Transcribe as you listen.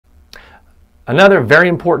Another very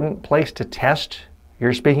important place to test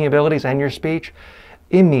your speaking abilities and your speech,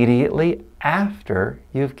 immediately after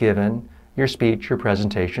you've given your speech, your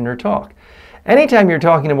presentation, or talk. Anytime you're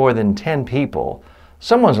talking to more than 10 people,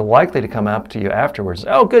 someone's likely to come up to you afterwards,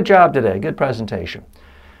 "Oh, good job today, good presentation."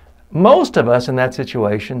 Most of us in that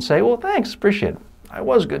situation say, "Well, thanks, appreciate it. I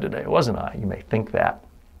was good today, wasn't I?" You may think that.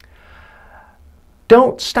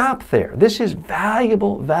 Don't stop there. This is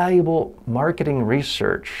valuable, valuable marketing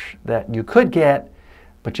research that you could get,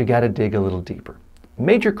 but you got to dig a little deeper.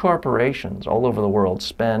 Major corporations all over the world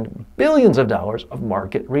spend billions of dollars of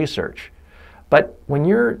market research. But when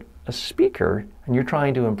you're a speaker and you're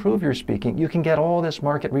trying to improve your speaking, you can get all this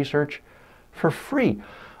market research for free.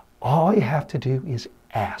 All you have to do is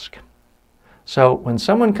ask. So when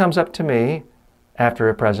someone comes up to me after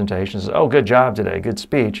a presentation and says, "Oh, good job today, good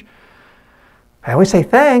speech," I always say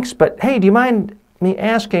thanks, but hey, do you mind me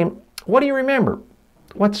asking, what do you remember?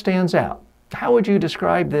 What stands out? How would you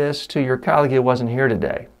describe this to your colleague who wasn't here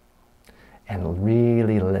today? And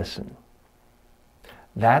really listen.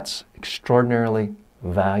 That's extraordinarily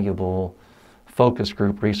valuable focus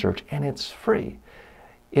group research, and it's free.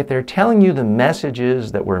 If they're telling you the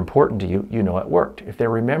messages that were important to you, you know it worked. If they're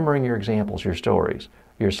remembering your examples, your stories,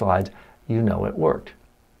 your slides, you know it worked.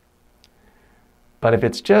 But if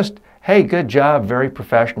it's just, "Hey, good job, very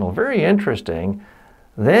professional, very interesting,"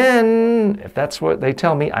 then if that's what they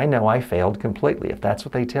tell me, I know I failed completely. If that's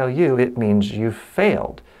what they tell you, it means you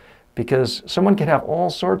failed. Because someone can have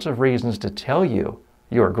all sorts of reasons to tell you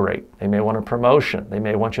you're great. They may want a promotion. They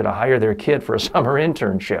may want you to hire their kid for a summer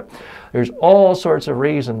internship. There's all sorts of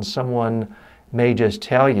reasons someone may just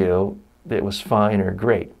tell you that it was fine or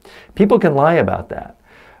great. People can lie about that.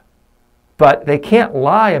 But they can't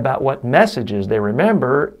lie about what messages they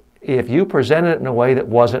remember if you present it in a way that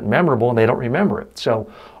wasn't memorable and they don't remember it. So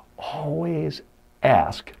always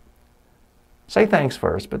ask. Say thanks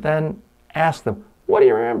first, but then ask them, what do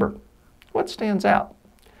you remember? What stands out?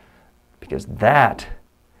 Because that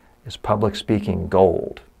is public speaking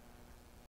gold.